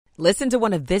Listen to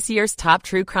one of this year's top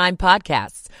true crime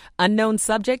podcasts. Unknown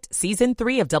Subject, Season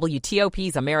 3 of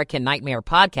WTOP's American Nightmare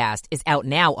podcast is out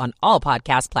now on all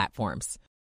podcast platforms.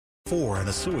 4 and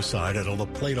a suicide at a La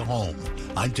Plata home.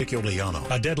 I'm Dick Iuliano.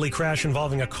 A deadly crash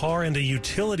involving a car and a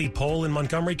utility pole in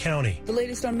Montgomery County. The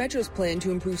latest on Metro's plan to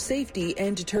improve safety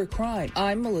and deter crime.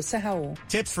 I'm Melissa Howell.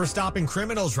 Tips for stopping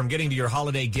criminals from getting to your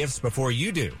holiday gifts before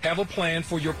you do. Have a plan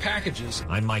for your packages.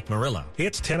 I'm Mike Murillo.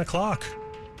 It's 10 o'clock.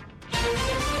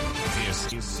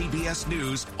 This is CBS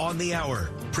News on the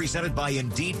Hour, presented by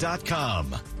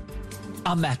Indeed.com.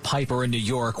 I'm Matt Piper in New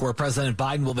York, where President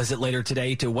Biden will visit later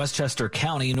today to Westchester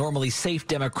County, normally safe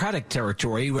Democratic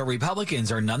territory, where Republicans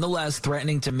are nonetheless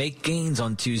threatening to make gains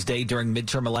on Tuesday during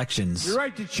midterm elections. Your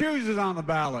right to choose is on the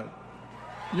ballot.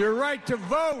 Your right to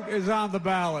vote is on the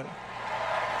ballot.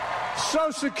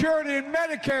 Social Security and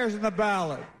Medicare is on the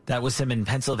ballot. That was him in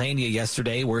Pennsylvania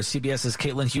yesterday, where CBS's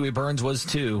Caitlin Huey-Burns was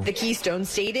too. The Keystone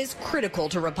State is critical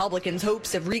to Republicans'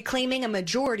 hopes of reclaiming a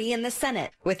majority in the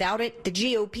Senate. Without it, the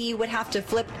GOP would have to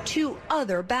flip 2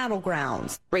 other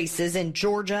battlegrounds. Races in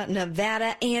Georgia,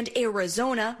 Nevada, and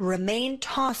Arizona remain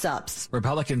toss-ups.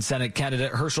 Republican Senate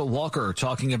candidate Herschel Walker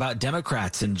talking about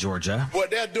Democrats in Georgia.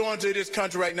 What they're doing to this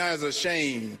country right now is a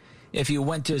shame. If you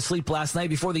went to sleep last night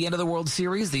before the end of the World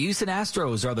Series, the Houston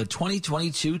Astros are the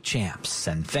 2022 champs,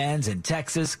 and fans in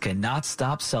Texas cannot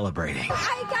stop celebrating.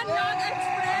 I cannot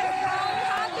express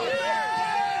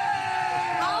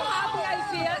how happy I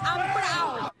feel. I'm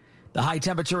proud. The high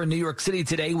temperature in New York City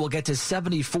today will get to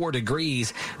 74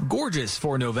 degrees. Gorgeous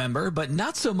for November, but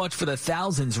not so much for the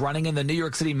thousands running in the New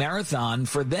York City Marathon.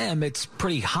 For them, it's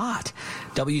pretty hot.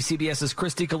 WCBS's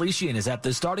Christy Kalishian is at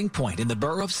the starting point in the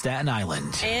borough of Staten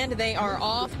Island. And they are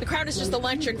off. The crowd is just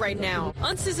electric right now.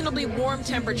 Unseasonably warm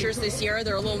temperatures this year.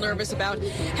 They're a little nervous about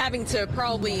having to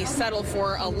probably settle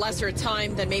for a lesser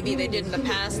time than maybe they did in the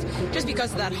past, just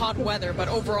because of that hot weather. But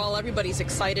overall, everybody's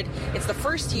excited. It's the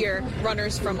first year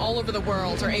runners from all over the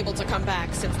world are able to come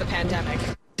back since the pandemic.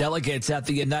 Delegates at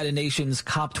the United Nations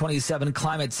COP27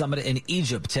 climate summit in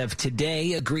Egypt have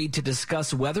today agreed to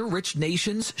discuss whether rich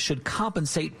nations should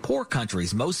compensate poor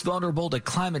countries most vulnerable to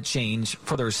climate change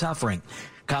for their suffering.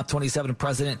 COP27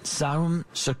 President Saum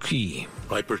Sukhi.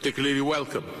 I particularly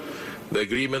welcome the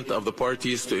agreement of the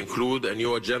parties to include a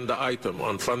new agenda item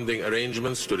on funding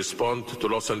arrangements to respond to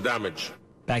loss and damage.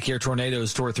 Back here,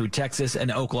 tornadoes tore through Texas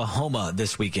and Oklahoma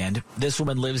this weekend. This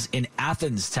woman lives in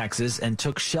Athens, Texas, and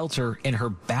took shelter in her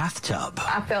bathtub.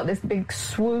 I felt this big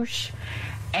swoosh,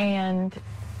 and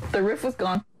the roof was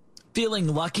gone.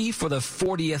 Feeling lucky for the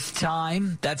 40th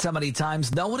time. That's how many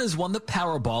times no one has won the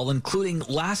Powerball, including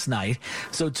last night.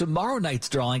 So tomorrow night's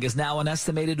drawing is now an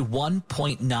estimated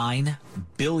 $1.9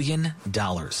 billion.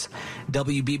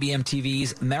 WBBM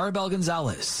TV's Maribel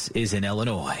Gonzalez is in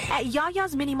Illinois. At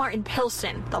Yaya's Mini Mart in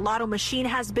Pilsen, the lotto machine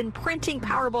has been printing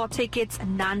Powerball tickets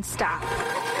nonstop.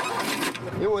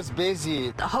 It was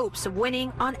busy. The hopes of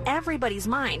winning on everybody's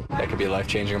mind. That could be a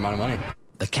life-changing amount of money.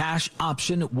 The cash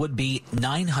option would be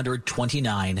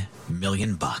 $929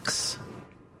 million.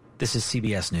 This is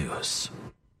CBS News.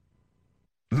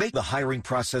 Make the hiring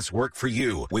process work for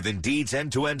you. With Indeed's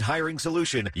end-to-end hiring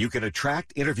solution, you can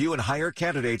attract, interview, and hire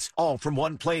candidates all from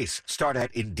one place. Start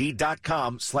at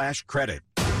Indeed.com/credit.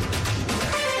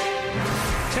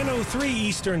 10:03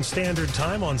 Eastern Standard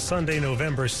Time on Sunday,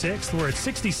 November 6th. We're at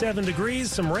 67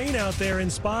 degrees. Some rain out there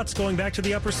in spots going back to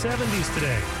the upper 70s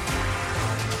today.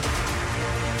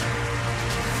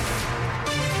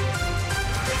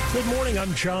 Good morning,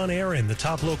 I'm John Aaron. The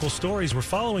top local stories we're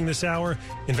following this hour.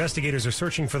 Investigators are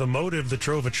searching for the motive that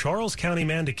drove a Charles County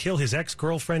man to kill his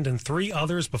ex-girlfriend and 3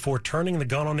 others before turning the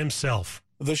gun on himself.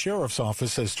 The sheriff's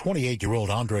office says 28-year-old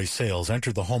Andre Sales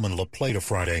entered the home in La Plata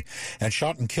Friday and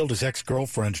shot and killed his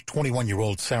ex-girlfriend,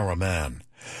 21-year-old Sarah Mann.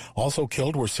 Also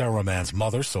killed were Sarah Mann's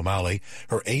mother, Somali,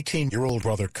 her 18-year-old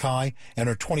brother, Kai, and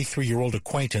her 23-year-old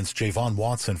acquaintance, Javon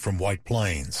Watson from White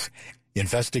Plains.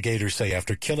 Investigators say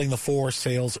after killing the 4,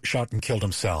 Sales shot and killed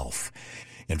himself.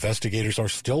 Investigators are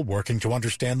still working to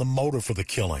understand the motive for the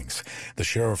killings. The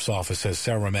sheriff's office says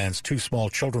Sarah Mann's 2 small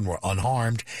children were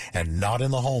unharmed and not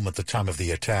in the home at the time of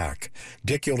the attack.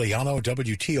 Dick Iuliano,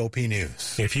 WTOP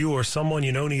News. If you or someone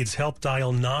you know needs help,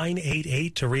 dial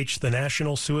 988 to reach the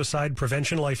National Suicide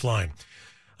Prevention Lifeline.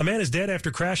 A man is dead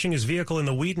after crashing his vehicle in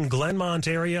the Wheaton-Glenmont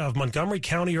area of Montgomery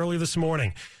County early this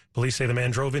morning. Police say the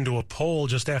man drove into a pole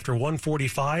just after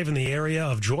 1:45 in the area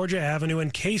of Georgia Avenue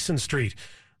and Cason Street.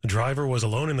 The driver was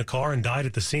alone in the car and died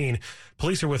at the scene.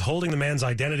 Police are withholding the man's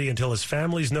identity until his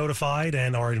family's notified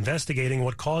and are investigating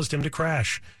what caused him to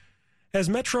crash. As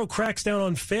Metro cracks down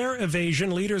on fare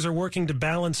evasion, leaders are working to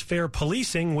balance fare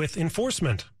policing with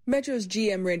enforcement. Metro's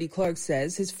GM Randy Clark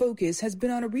says his focus has been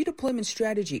on a redeployment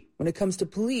strategy when it comes to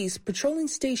police patrolling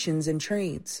stations and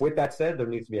trains. With that said, there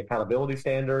needs to be accountability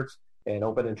standards and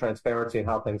open and transparency in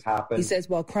how things happen. He says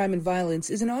while crime and violence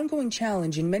is an ongoing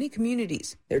challenge in many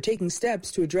communities, they're taking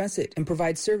steps to address it and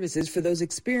provide services for those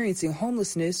experiencing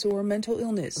homelessness or mental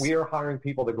illness. We are hiring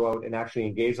people to go out and actually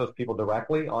engage those people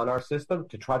directly on our system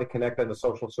to try to connect them to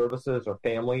social services or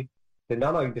family, to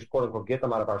not only just quote-unquote get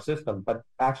them out of our system, but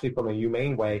actually from a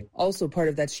humane way. Also part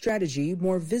of that strategy,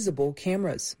 more visible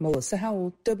cameras. Melissa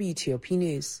Howell, WTOP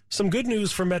News. Some good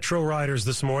news for Metro riders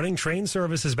this morning. Train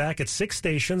service is back at 6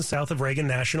 stations south of Reagan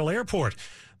National Airport.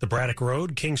 The Braddock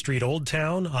Road, King Street Old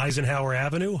Town, Eisenhower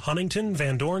Avenue, Huntington,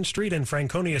 Van Dorn Street, and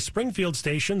Franconia Springfield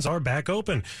stations are back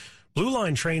open. Blue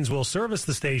Line trains will service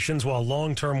the stations while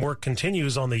long-term work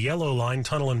continues on the Yellow Line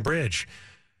tunnel and bridge.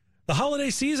 The holiday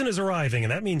season is arriving,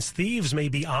 and that means thieves may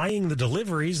be eyeing the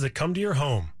deliveries that come to your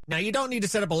home. Now, you don't need to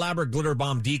set up elaborate glitter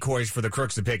bomb decoys for the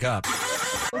crooks to pick up.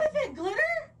 What is it, glitter?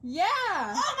 Yeah.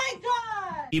 Oh, my God.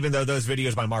 Even though those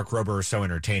videos by Mark Rober are so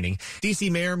entertaining, D.C.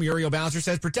 Mayor Muriel Bowser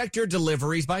says protect your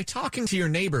deliveries by talking to your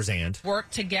neighbors and work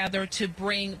together to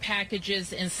bring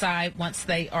packages inside once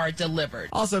they are delivered.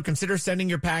 Also, consider sending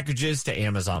your packages to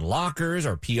Amazon lockers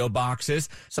or P.O. boxes.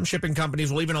 Some shipping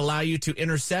companies will even allow you to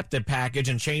intercept a package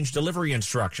and change delivery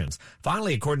instructions.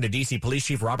 Finally, according to D.C. Police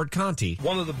Chief Robert Conti,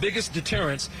 one of the biggest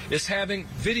deterrents is having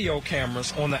video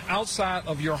cameras on the outside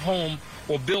of your home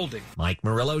or building. Mike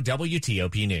Murillo,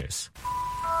 WTOP News.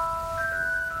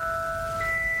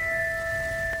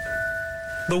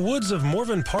 The woods of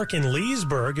Morven Park in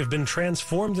Leesburg have been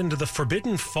transformed into the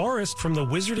forbidden forest from the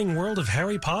wizarding world of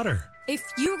Harry Potter. If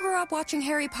you grew up watching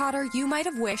Harry Potter, you might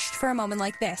have wished for a moment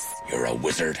like this. You're a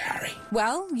wizard, Harry.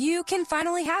 Well, you can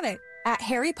finally have it at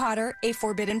Harry Potter, A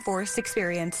Forbidden Forest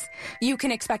Experience. You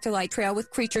can expect a light trail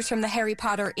with creatures from the Harry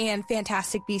Potter and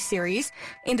Fantastic Beasts series,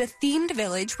 and a themed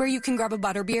village where you can grab a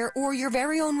butterbeer or your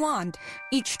very own wand.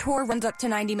 Each tour runs up to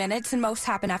 90 minutes, and most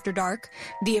happen after dark.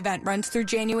 The event runs through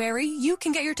January. You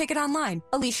can get your ticket online.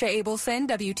 Alicia Abelson,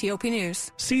 WTOP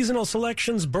News. Seasonal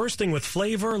selections bursting with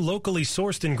flavor, locally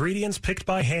sourced ingredients picked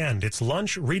by hand. It's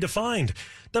lunch redefined.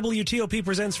 WTOP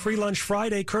presents Free Lunch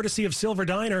Friday, courtesy of Silver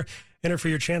Diner. Enter for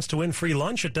your chance to win free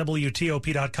lunch at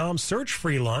WTOP.com. Search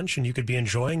free lunch, and you could be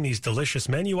enjoying these delicious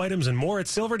menu items and more at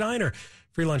Silver Diner.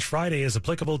 Free Lunch Friday is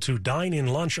applicable to dine-in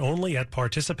lunch only at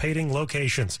participating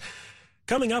locations.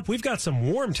 Coming up, we've got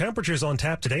some warm temperatures on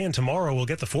tap today, and tomorrow we'll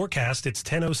get the forecast. It's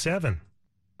 10:07.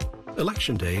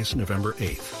 Election Day is November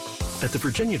 8th. At the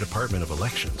Virginia Department of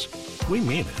Elections, we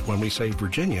mean it when we say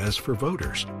Virginia is for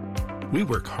voters. We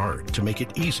work hard to make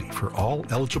it easy for all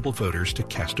eligible voters to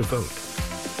cast a vote.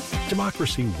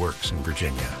 Democracy works in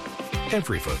Virginia.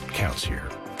 Every vote counts here,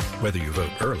 whether you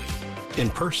vote early, in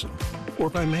person, or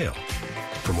by mail.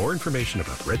 For more information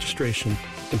about registration,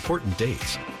 important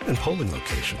dates, and polling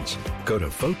locations, go to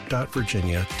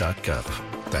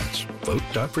vote.virginia.gov. That's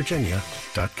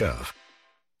vote.virginia.gov.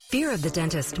 Fear of the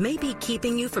dentist may be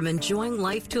keeping you from enjoying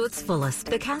life to its fullest.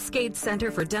 The Cascade Center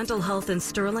for Dental Health in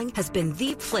Sterling has been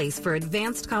the place for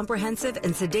advanced comprehensive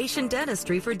and sedation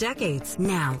dentistry for decades.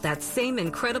 Now, that same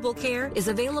incredible care is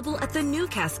available at the new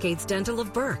Cascades Dental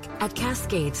of Burke. At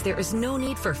Cascades, there is no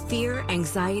need for fear,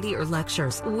 anxiety, or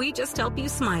lectures. We just help you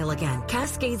smile again.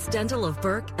 Cascades Dental of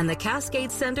Burke and the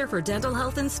Cascade Center for Dental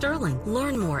Health in Sterling.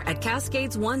 Learn more at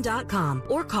cascades1.com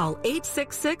or call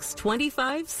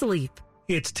 866-25-SLEEP.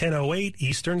 It's 10:08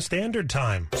 Eastern Standard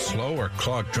Time. Slow or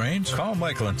clogged drains? Call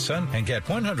Michael & Son and get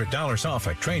 $100 off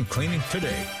at drain cleaning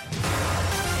today.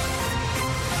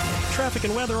 Traffic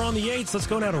and weather on the 8s. Let's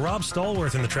go now to Rob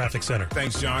Stallworth in the traffic center.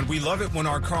 Thanks, John. We love it when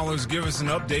our callers give us an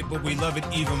update, but we love it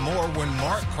even more when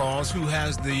Mark calls, who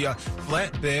has the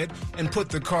flatbed and put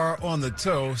the car on the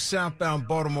tow. Southbound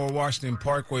Baltimore-Washington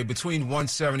Parkway between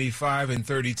 175 and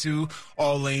 32.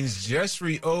 All lanes just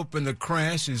reopened. The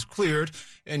crash is cleared,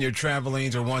 and your travel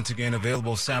lanes are once again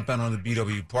available southbound on the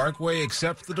BW Parkway,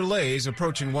 except the delays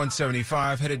approaching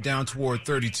 175, headed down toward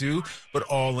 32. But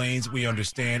all lanes, we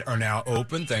understand, are now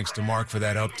open. Thanks to Mark for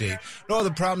that update. No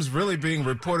other problems really being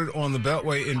reported on the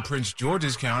Beltway in Prince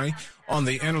George's County. On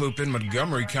the inner loop in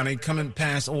Montgomery County, coming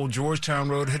past Old Georgetown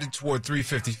Road, headed toward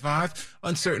 355.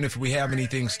 Uncertain if we have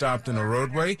anything stopped in the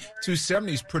roadway.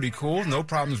 270 is pretty cool. No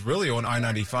problems really on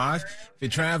I-95. If you're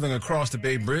traveling across the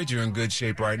Bay Bridge, you're in good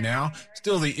shape right now.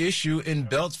 Still the issue in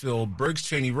Beltsville, Briggs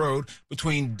Cheney Road,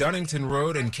 between Dunnington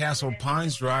Road and Castle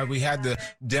Pines Drive. We had the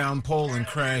down pole and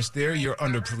crash there. You're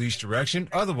under police direction.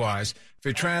 Otherwise, if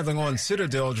you're traveling on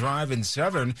Citadel Drive in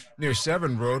Severn, near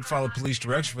Severn Road, follow police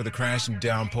direction for the crash and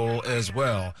down pole as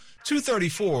well.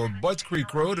 234 Butts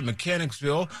Creek Road in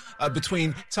Mechanicsville,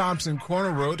 between Thompson Court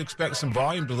Corner Road, expect some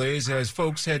volume delays as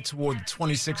folks head toward the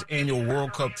 26th Annual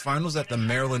World Cup Finals at the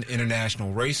Maryland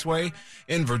International Raceway.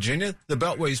 In Virginia, the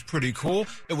Beltway's pretty cool.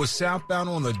 It was southbound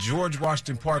on the George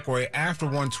Washington Parkway after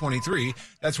 123.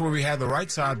 That's where we had the right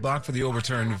side blocked for the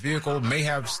overturned vehicle. May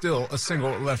have still a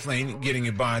single left lane getting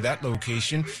you by that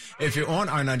location. If you're on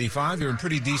I-95, you're in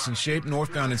pretty decent shape,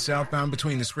 northbound and southbound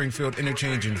between the Springfield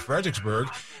Interchange and Fredericksburg.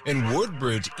 In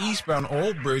Woodbridge, eastbound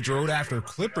Old Bridge Road after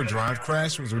Clipper Drive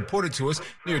crash was reported to us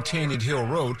near Tanyard Hill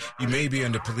Road. You may be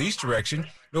under police direction.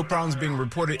 No problems being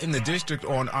reported in the district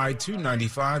on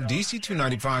I-295,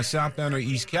 DC-295 southbound or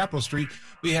East Capitol Street.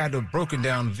 We had a broken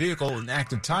down vehicle, an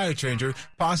active tire changer,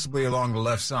 possibly along the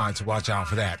left side, so watch out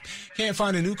for that. Can't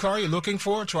find a new car you're looking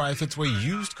for? Try a Fitzway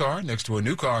used car next to a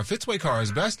new car. Fitzway car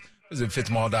is best. Visit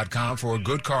fitzmall.com for a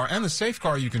good car and a safe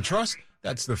car you can trust.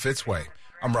 That's the Fitzway.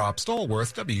 I'm Rob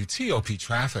Stallworth, WTOP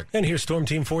Traffic. And here's Storm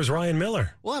Team 4's Ryan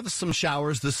Miller. We'll have some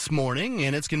showers this morning,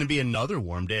 and it's going to be another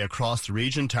warm day across the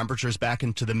region. Temperatures back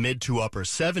into the mid to upper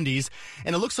 70s,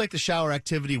 and it looks like the shower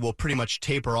activity will pretty much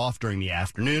taper off during the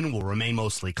afternoon, will remain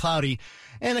mostly cloudy,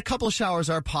 and a couple of showers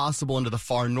are possible into the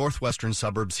far northwestern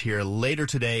suburbs here later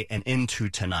today and into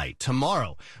tonight.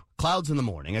 Tomorrow, clouds in the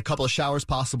morning, a couple of showers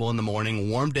possible in the morning,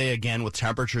 warm day again with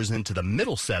temperatures into the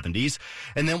middle 70s,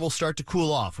 and then we'll start to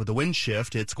cool off with a wind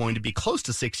shift. It's going to be close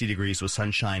to 60 degrees with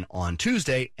sunshine on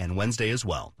Tuesday and Wednesday as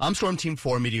well. I'm Storm Team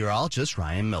 4 meteorologist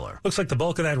Ryan Miller. Looks like the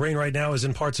bulk of that rain right now is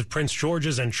in parts of Prince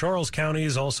George's and Charles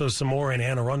counties, also some more in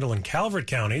Anne Arundel and Calvert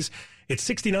counties. It's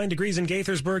 69 degrees in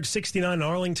Gaithersburg, 69 in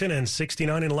Arlington, and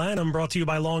 69 in Lanham, brought to you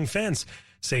by Long Fence.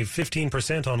 Save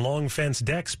 15% on Long Fence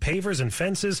decks, pavers, and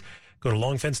fences. Go to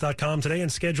longfence.com today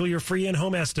and schedule your free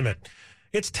in-home estimate.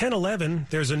 It's 10:11.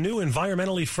 There's a new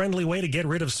environmentally friendly way to get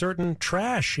rid of certain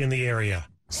trash in the area.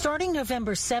 Starting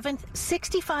November 7th,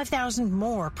 65,000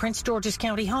 more Prince George's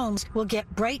County homes will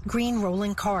get bright green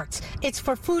rolling carts. It's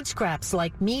for food scraps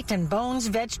like meat and bones,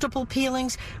 vegetable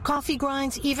peelings, coffee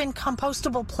grinds, even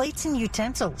compostable plates and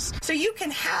utensils. So you can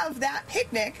have that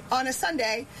picnic on a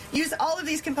Sunday, use all of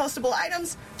these compostable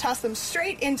items, toss them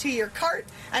straight into your cart,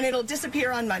 and it'll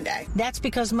disappear on Monday. That's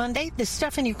because Monday, the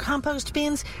stuff in your compost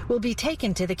bins will be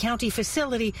taken to the county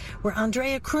facility where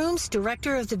Andrea Crooms,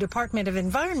 director of the Department of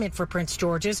Environment for Prince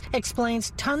George,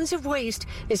 explains tons of waste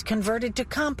is converted to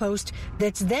compost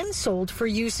that's then sold for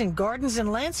use in gardens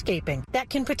and landscaping. That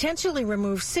can potentially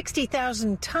remove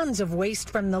 60,000 tons of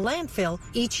waste from the landfill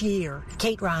each year.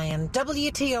 Kate Ryan,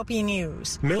 WTOP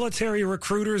News. Military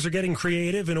recruiters are getting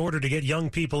creative in order to get young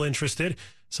people interested.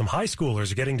 Some high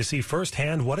schoolers are getting to see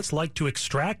firsthand what it's like to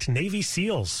extract Navy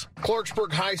SEALs.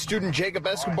 Clarksburg High student Jacob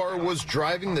Escobar was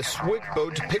driving the Swift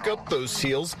boat to pick up those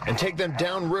SEALs and take them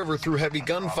downriver through heavy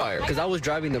gunfire. Because I was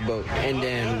driving the boat, and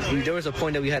then there was a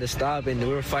point that we had to stop, and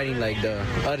we were fighting like the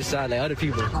other side, like other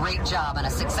people. Great job on a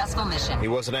successful mission. He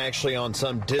wasn't actually on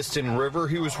some distant river.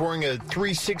 He was wearing a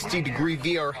 360-degree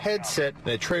VR headset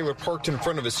in a trailer parked in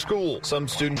front of his school. Some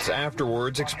students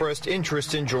afterwards expressed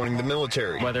interest in joining the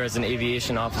military. Whether as an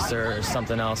aviation officer or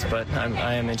something else, but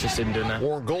I am interested in doing that.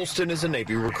 Warren Golston is a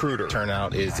Navy recruiter.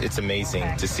 Turnout it's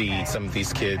amazing to see some of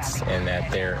these kids and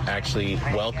that they're actually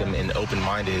welcome and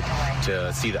open-minded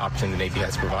to see the opportunity the Navy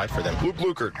has to provide for them. Luke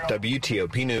Lukert,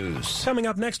 WTOP News. Coming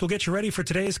up next, we'll get you ready for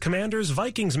today's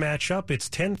Commanders-Vikings matchup. It's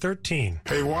 10:13.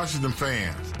 Hey, Washington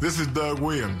fans, this is Doug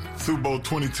Williams, Super Bowl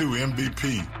 22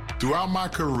 MVP. Throughout my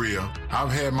career,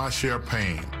 I've had my share of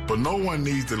pain, but no one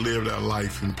needs to live their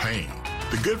life in pain.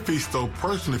 The Good Feet store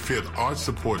personally fits arch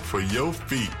support for your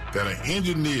feet that are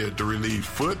engineered to relieve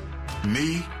foot,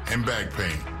 knee, and back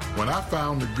pain. When I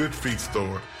found the Good Feet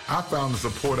store, I found the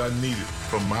support I needed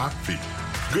for my feet.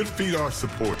 Good Feet arch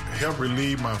support help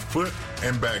relieve my foot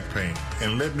and back pain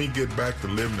and let me get back to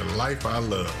living the life I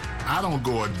love. I don't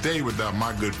go a day without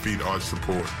my Good Feet arch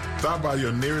support. Stop by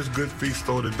your nearest Good Feet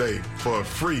store today for a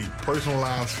free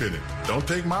personalized fitting. Don't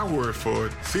take my word for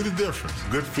it. See the difference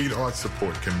Good Feet arch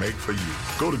support can make for you.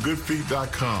 Go to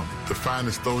goodfeet.com to find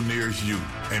the store nearest you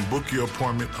and book your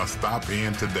appointment or stop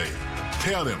in today.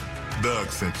 Tell them Doug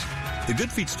sent you. The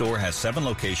Good Feet store has 7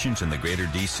 locations in the greater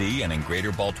D.C. and in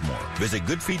greater Baltimore. Visit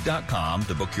goodfeet.com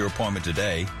to book your appointment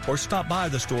today or stop by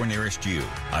the store nearest you.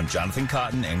 I'm Jonathan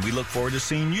Cotton, and we look forward to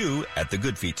seeing you at the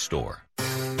Good Feet store.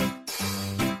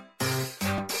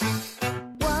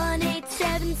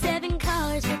 1-877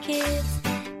 Cars for Kids.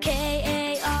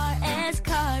 K-A-R-S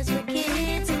Cars for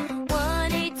Kids.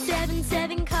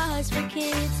 1-877 Cars for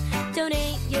Kids.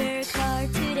 Donate your car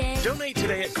today. Donate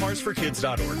today at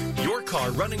carsforkids.org. Your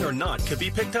car, running or not, could be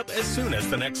picked up as soon as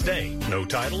the next day. No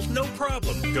title, no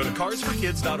problem. Go to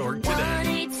carsforkids.org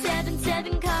today.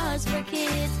 1-877 Cars for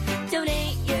Kids.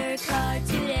 Donate your car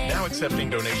today. Now accepting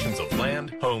donations of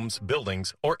land, homes,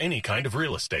 buildings, or any kind of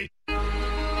real estate.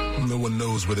 No one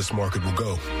knows where this market will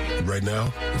go. And right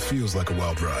now, it feels like a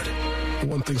wild ride. But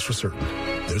one thing's for certain,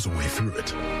 there's a way through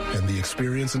it. And the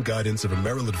experience and guidance of a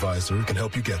Merrill advisor can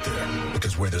help you get there.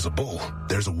 Because where there's a bull,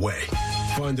 there's a way.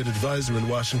 Find an advisor in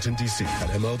Washington, D.C. at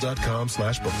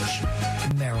ml.com/bullish.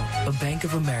 Merrill, a Bank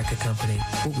of America company.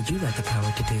 What would you like the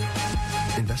power to do?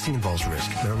 Investing involves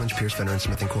risk. Merrill Lynch, Pierce, Fenner &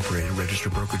 Smith Incorporated,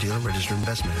 registered broker-dealer, registered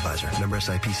investment advisor. Member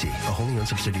SIPC, a wholly owned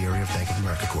subsidiary of Bank of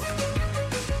America Corp.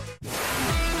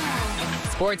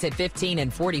 Sports at 15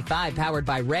 and 45, powered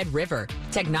by Red River.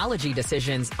 Technology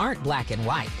decisions aren't black and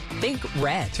white. Think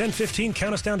red. 10:15,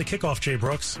 count us down to kickoff, Jay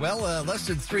Brooks. Well, less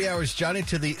than 3 hours, Johnny,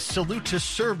 to the Salute to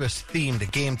Service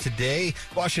themed game today.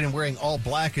 Washington wearing all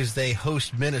black as they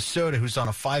host Minnesota, who's on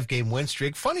a 5-game win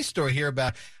streak. Funny story here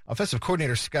about offensive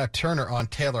coordinator Scott Turner on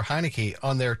Taylor Heineke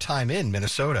on their time in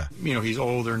Minnesota. You know, he's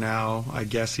older now. I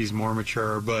guess he's more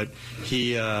mature, but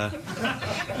he now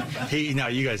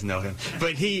you guys know him,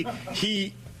 but he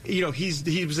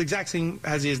was exact same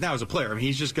as he is now as a player. I mean,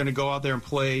 he's just going to go out there and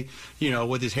play,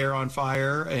 with his hair on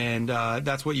fire, and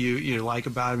that's what you like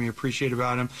about him, you appreciate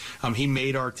about him. He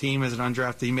made our team as an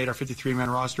undrafted. He made our 53-man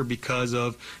roster because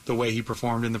of the way he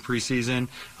performed in the preseason,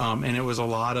 and it was a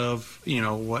lot of,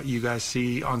 what you guys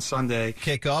see on Sunday.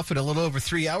 Kickoff in a little over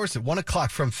 3 hours at 1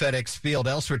 o'clock from FedEx Field.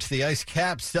 Elsewhere to the Ice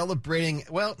Caps celebrating,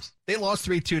 they lost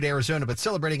 3-2 to Arizona, but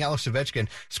celebrating Alex Ovechkin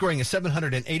scoring a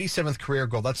 787th career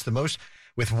goal. That's the most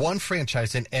with one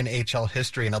franchise in NHL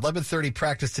history. An 11:30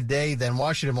 practice today. Then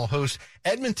Washington will host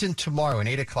Edmonton tomorrow. An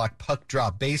 8 o'clock puck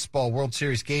drop. Baseball World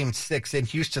Series Game 6 in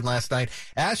Houston last night.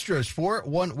 Astros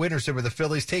 4-1 winners over the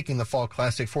Phillies, taking the Fall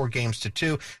Classic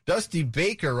 4-2. Dusty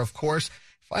Baker, of course,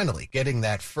 finally getting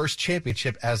that first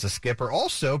championship as a skipper.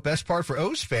 Also, best part for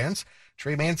O's fans,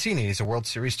 Trey Mancini is a World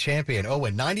Series champion.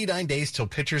 In 99 days till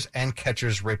pitchers and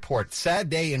catchers report.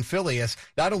 Sad day in Philly as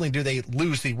not only do they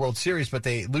lose the World Series, but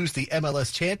they lose the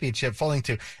MLS championship, falling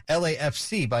to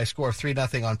LAFC by a score of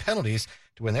 3-0 on penalties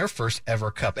to win their first ever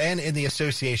cup. And in the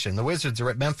association, the Wizards are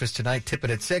at Memphis tonight, tip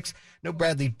it at 6. No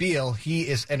Bradley Beal. He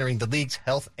is entering the league's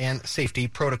health and safety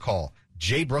protocol.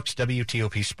 Jay Brooks,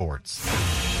 WTOP Sports.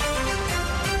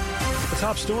 The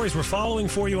top stories we're following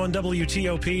for you on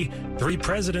WTOP. 3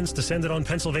 presidents descended on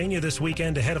Pennsylvania this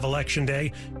weekend ahead of Election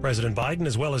Day. President Biden,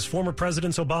 as well as former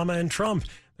Presidents Obama and Trump.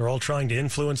 They're all trying to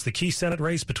influence the key Senate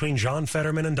race between John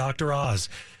Fetterman and Dr. Oz.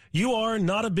 You are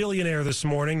not a billionaire this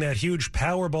morning. That huge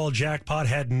Powerball jackpot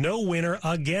had no winner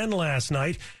again last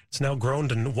night. It's now grown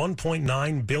to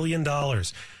 $1.9 billion.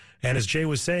 And as Jay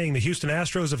was saying, the Houston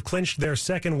Astros have clinched their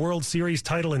second World Series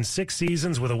title in 6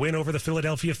 seasons with a win over the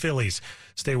Philadelphia Phillies.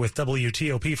 Stay with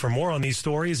WTOP for more on these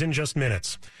stories in just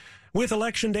minutes. With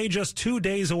Election Day just 2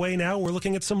 days away now, we're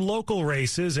looking at some local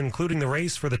races, including the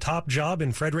race for the top job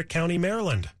in Frederick County,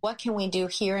 Maryland. What can we do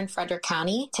here in Frederick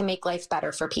County to make life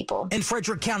better for people? And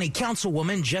Frederick County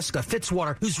Councilwoman Jessica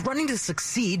Fitzwater, who's running to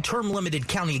succeed term-limited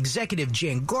county executive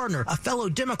Jan Gardner, a fellow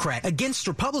Democrat, against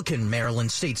Republican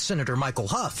Maryland State Senator Michael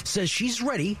Huff, says she's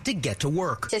ready to get to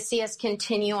work. To see us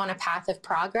continue on a path of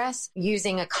progress,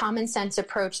 using a common-sense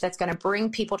approach that's going to bring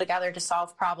people together to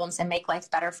solve problems and make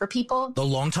life better for people. The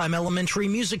longtime elementary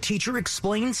music teacher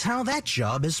explains how that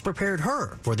job has prepared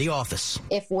her for the office.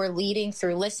 If we're leading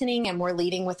through listening and we're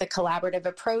leading with a collaborative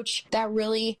approach, that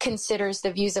really considers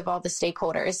the views of all the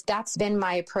stakeholders. That's been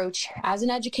my approach as an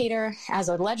educator, as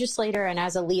a legislator, and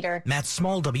as a leader. Matt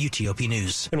Small, WTOP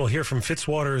News. And we'll hear from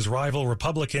Fitzwater's rival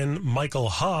Republican Michael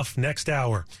Huff next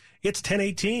hour. It's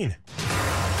 10:18.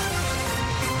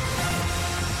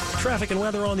 Traffic and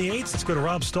weather on the 8th. Let's go to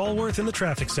Rob Stallworth in the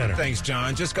traffic center. Thanks,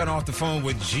 John. Just got off the phone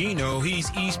with Gino.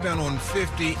 He's eastbound on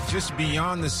 50, just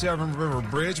beyond the Severn River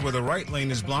Bridge, where the right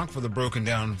lane is blocked for the broken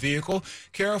down vehicle.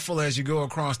 Careful as you go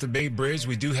across the Bay Bridge.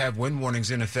 We do have wind warnings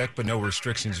in effect, but no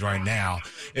restrictions right now.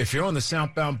 If you're on the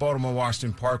southbound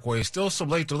Baltimore-Washington Parkway, still some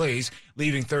late delays,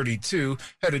 leaving 32,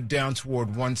 headed down toward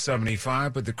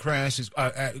 175, but the crash is,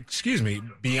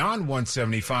 beyond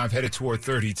 175, headed toward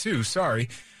 32,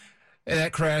 And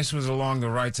that crash was along the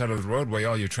right side of the roadway.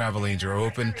 All your travel lanes are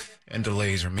open and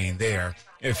delays remain there.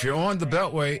 If you're on the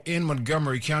Beltway in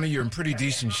Montgomery County, you're in pretty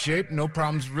decent shape. No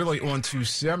problems really on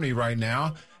 270 right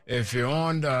now. If you're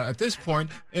on, at this point,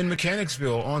 in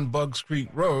Mechanicsville on Bugs Creek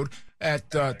Road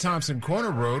at Thompson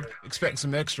Corner Road, expect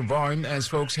some extra volume as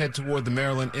folks head toward the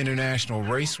Maryland International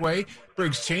Raceway.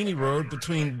 Briggs Cheney Road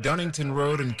between Dunnington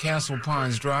Road and Castle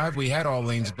Pines Drive. We had all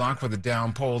lanes blocked for the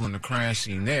down pole and the crash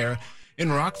scene there.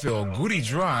 In Rockville, Goody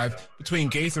Drive, between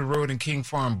Gaither Road and King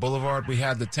Farm Boulevard, we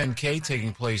had the 10K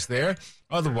taking place there.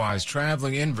 Otherwise,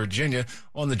 traveling in Virginia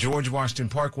on the George Washington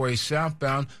Parkway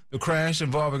southbound, the crash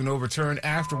involving an overturn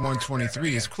after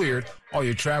 123 is cleared. All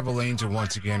your travel lanes are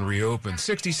once again reopened.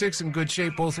 66 in good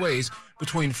shape both ways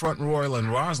between Front Royal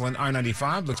and Roslyn.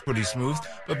 I-95 looks pretty smooth,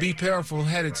 but be careful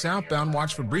headed southbound.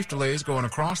 Watch for brief delays going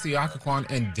across the Occoquan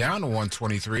and down to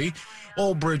 123.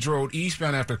 Old Bridge Road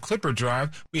eastbound after Clipper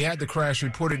Drive. We had the crash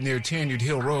reported near Tanyard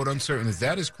Hill Road. Uncertain if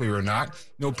that is clear or not.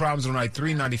 No problems on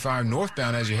I-395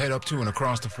 northbound as you head up to and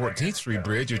across the 14th Street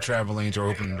Bridge. Your travel lanes are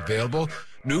open and available.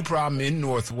 New problem in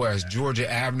Northwest Georgia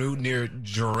Avenue near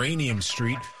Geranium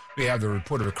Street. We have the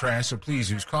report of a crash, so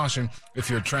please use caution if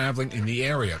you're traveling in the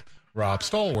area. Rob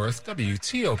Stallworth,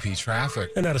 WTOP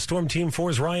Traffic. And out of Storm Team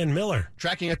 4's Ryan Miller.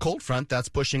 Tracking a cold front that's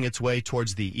pushing its way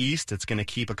towards the east. It's going to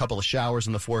keep a couple of showers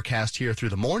in the forecast here through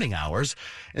the morning hours.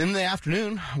 In the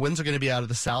afternoon, winds are going to be out of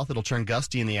the south. It'll turn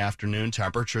gusty in the afternoon.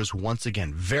 Temperatures once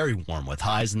again very warm with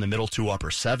highs in the middle to upper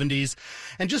 70s.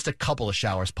 And just a couple of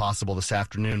showers possible this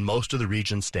afternoon. Most of the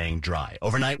region staying dry.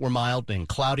 Overnight, we're mild and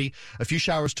cloudy. A few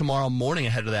showers tomorrow morning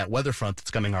ahead of that weather front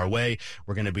that's coming our way.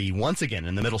 We're going to be once again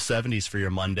in the middle 70s for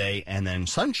your Monday. And then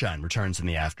sunshine returns in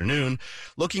the afternoon.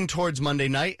 Looking towards Monday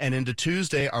night and into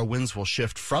Tuesday, our winds will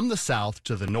shift from the south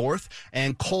to the north,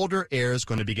 and colder air is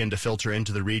going to begin to filter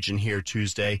into the region here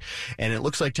Tuesday. And it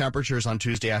looks like temperatures on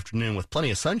Tuesday afternoon with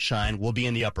plenty of sunshine will be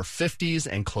in the upper 50s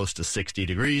and close to 60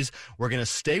 degrees. We're going to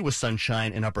stay with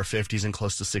sunshine in upper 50s and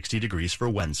close to 60 degrees for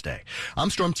Wednesday.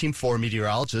 I'm Storm Team 4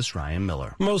 meteorologist Ryan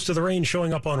Miller. Most of the rain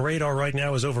showing up on radar right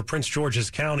now is over Prince George's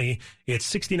County. It's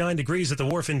 69 degrees at the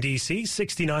Wharf in D.C.,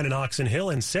 69 in Oxon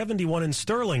Hill, and 71 in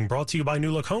Sterling. Brought to you by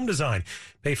New Look Home Design.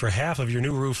 Pay for half of your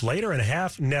new roof later and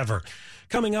half never.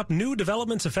 Coming up, new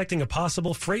developments affecting a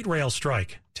possible freight rail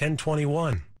strike.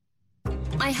 1021.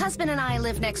 My husband and I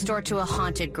live next door to a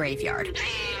haunted graveyard.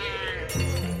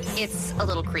 It's a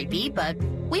little creepy, but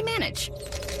we manage.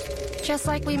 Just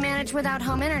like we manage without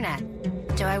home internet.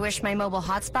 Do I wish my mobile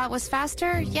hotspot was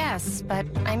faster? Yes, but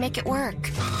I make it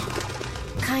work.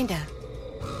 Kinda.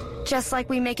 Just like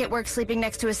we make it work sleeping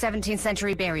next to a 17th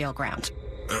century burial ground.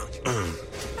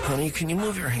 Honey, can you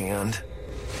move your hand?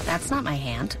 That's not my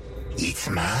hand. It's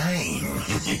mine.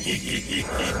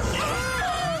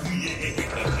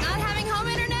 Not having home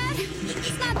internet?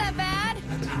 It's not that bad.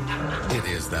 It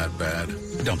is that bad.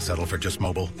 Don't settle for just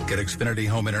mobile. Get Xfinity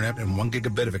Home Internet and 1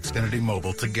 gigabit of Xfinity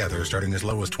Mobile together, starting as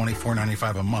low as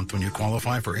 $24.95 a month when you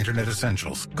qualify for Internet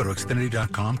Essentials. Go to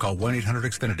Xfinity.com, call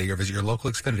 1-800-XFINITY, or visit your local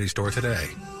Xfinity store today.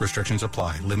 Restrictions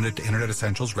apply. Limited to Internet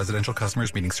Essentials, residential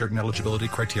customers meeting certain eligibility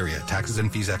criteria. Taxes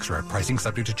and fees extra. Pricing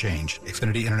subject to change.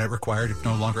 Xfinity Internet required if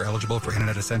no longer eligible for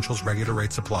Internet Essentials. Regular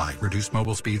rates apply. Reduced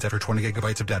mobile speeds after 20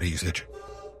 gigabytes of data usage.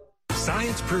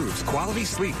 Science proves quality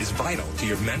sleep is vital to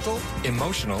your mental,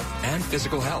 emotional, and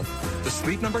physical health. The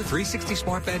Sleep Number 360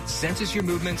 smart bed senses your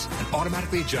movements and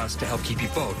automatically adjusts to help keep you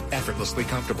both effortlessly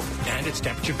comfortable. And it's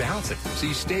temperature balancing, so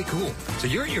you stay cool. So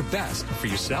you're at your best for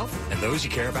yourself and those you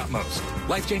care about most.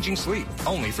 Life-changing sleep,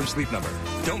 only from Sleep Number.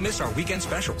 Don't miss our weekend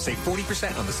special. Save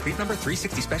 40% on the Sleep Number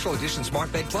 360 Special Edition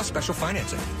smart bed plus special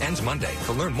financing. Ends Monday.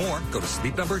 To learn more, go to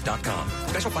sleepnumber.com.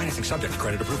 Special financing subject to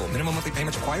credit approval. Minimum monthly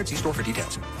payments required. See store for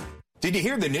details. Did you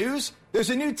hear the news? There's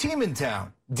a new team in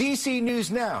town. DC News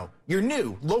Now, your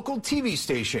new local TV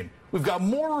station. We've got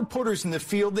more reporters in the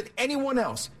field than anyone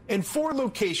else in 4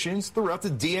 locations throughout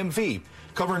the DMV,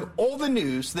 covering all the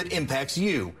news that impacts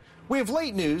you. We have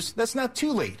late news that's not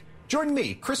too late. Join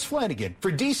me, Chris Flanagan,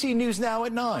 for DC News Now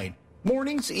at 9.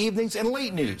 Mornings, evenings, and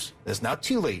late news that's not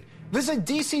too late. Visit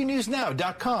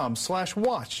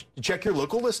dcnewsnow.com/watch to check your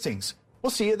local listings.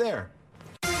 We'll see you there.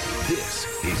 This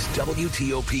is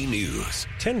WTOP News.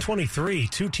 1023,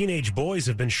 2 teenage boys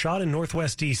have been shot in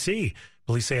Northwest D.C.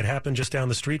 Police say it happened just down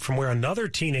the street from where another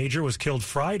teenager was killed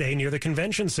Friday near the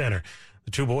convention center.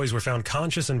 The 2 boys were found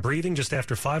conscious and breathing just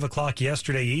after 5 o'clock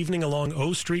yesterday evening along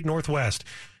O Street Northwest.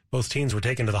 Both teens were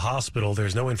taken to the hospital.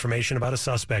 There's no information about a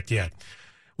suspect yet.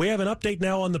 We have an update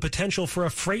now on the potential for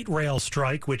a freight rail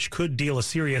strike, which could deal a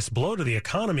serious blow to the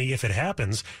economy if it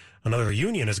happens. Another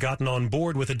union has gotten on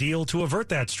board with a deal to avert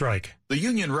that strike. The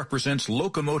union represents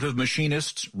locomotive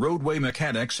machinists, roadway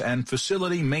mechanics, and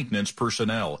facility maintenance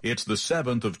personnel. It's the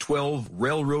 7th of 12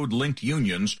 railroad-linked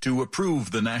unions to approve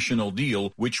the national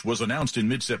deal, which was announced in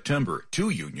mid-September.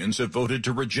 2 unions have voted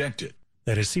to reject it.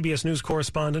 That is CBS News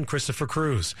correspondent Christopher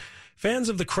Cruz. Fans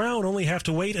of The Crown only have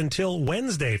to wait until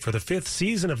Wednesday for the 5th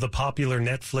season of the popular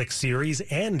Netflix series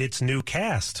and its new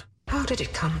cast. How did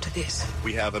it come to this?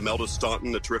 We have Imelda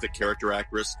Staunton, a terrific character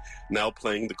actress, now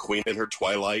playing the Queen in her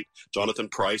twilight. Jonathan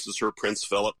Pryce is her Prince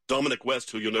Philip. Dominic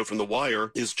West, who you'll know from The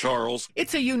Wire, is Charles.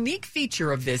 It's a unique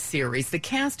feature of this series. The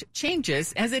cast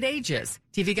changes as it ages.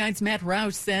 TV Guide's Matt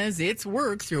Roush says it's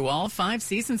worked through all 5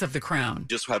 seasons of The Crown.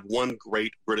 Just had one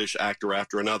great British actor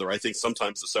after another. I think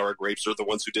sometimes the sour grapes are the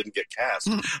ones who didn't get cast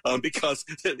because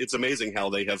it's amazing how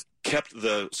they have kept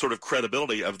the sort of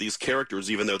credibility of these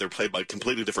characters, even though they're played by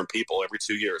completely different people every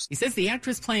 2 years. He says the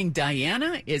actress playing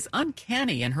Diana is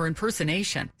uncanny in her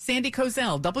impersonation. Sandy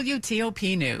Kozel,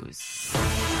 WTOP News.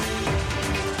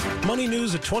 Money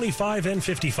news at 25 and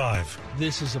 55.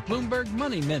 This is a Bloomberg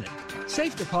Money Minute.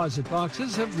 Safe deposit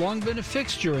boxes have long been a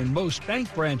fixture in most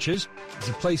bank branches as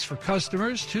a place for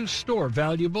customers to store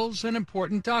valuables and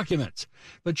important documents.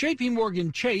 But J.P.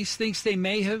 Morgan Chase thinks they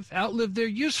may have outlived their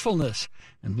usefulness.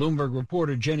 And Bloomberg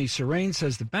reporter Jenny Serrain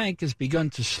says the bank has begun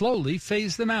to slowly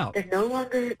phase them out. They're no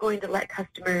longer going to let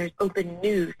customers open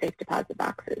new safe deposit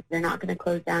boxes. They're not going to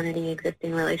close down any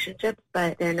existing relationships,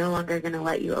 but they're no longer going to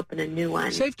let you open a new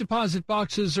one. Safe deposit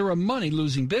boxes are a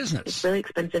money-losing business. It's really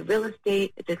expensive real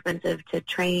estate. It's expensive to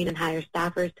train and hire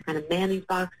staffers to kind of man these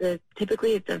boxes.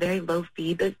 Typically, it's a very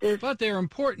low-fee business. But they're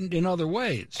important in other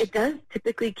ways. It does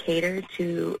typically cater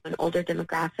to an older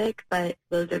demographic, but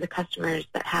those are the customers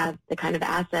that have the kind of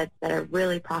assets that are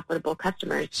really profitable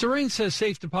customers. Serrain says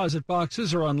safe deposit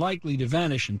boxes are unlikely to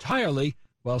vanish entirely.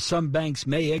 While some banks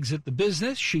may exit the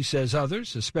business, she says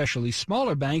others, especially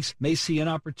smaller banks, may see an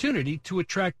opportunity to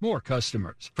attract more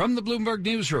customers. From the Bloomberg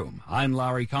Newsroom, I'm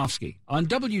Larry Kofsky on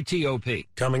WTOP.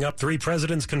 Coming up, 3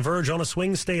 presidents converge on a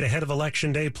swing state ahead of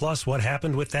Election Day, plus what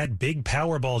happened with that big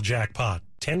Powerball jackpot.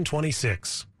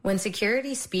 10:26. When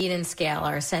security, speed, and scale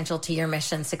are essential to your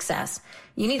mission success,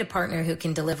 you need a partner who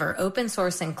can deliver open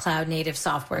source and cloud-native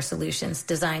software solutions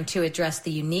designed to address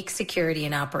the unique security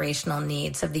and operational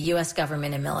needs of the U.S.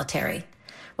 government and military.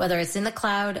 Whether it's in the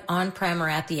cloud, on-prem, or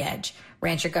at the edge,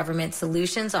 Rancher Government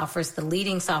Solutions offers the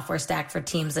leading software stack for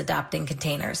teams adopting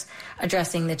containers,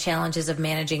 addressing the challenges of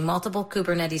managing multiple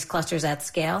Kubernetes clusters at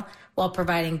scale while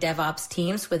providing DevOps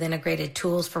teams with integrated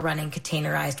tools for running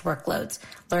containerized workloads.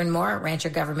 Learn more at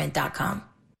ranchergovernment.com.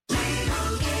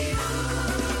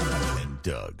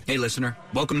 Doug. Hey, listener.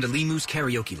 Welcome to Limu's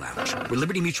Karaoke Lounge, where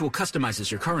Liberty Mutual customizes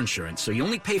your car insurance so you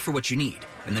only pay for what you need,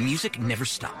 and the music never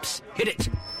stops. Hit it.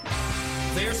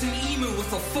 There's an emu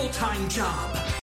with a full-time job.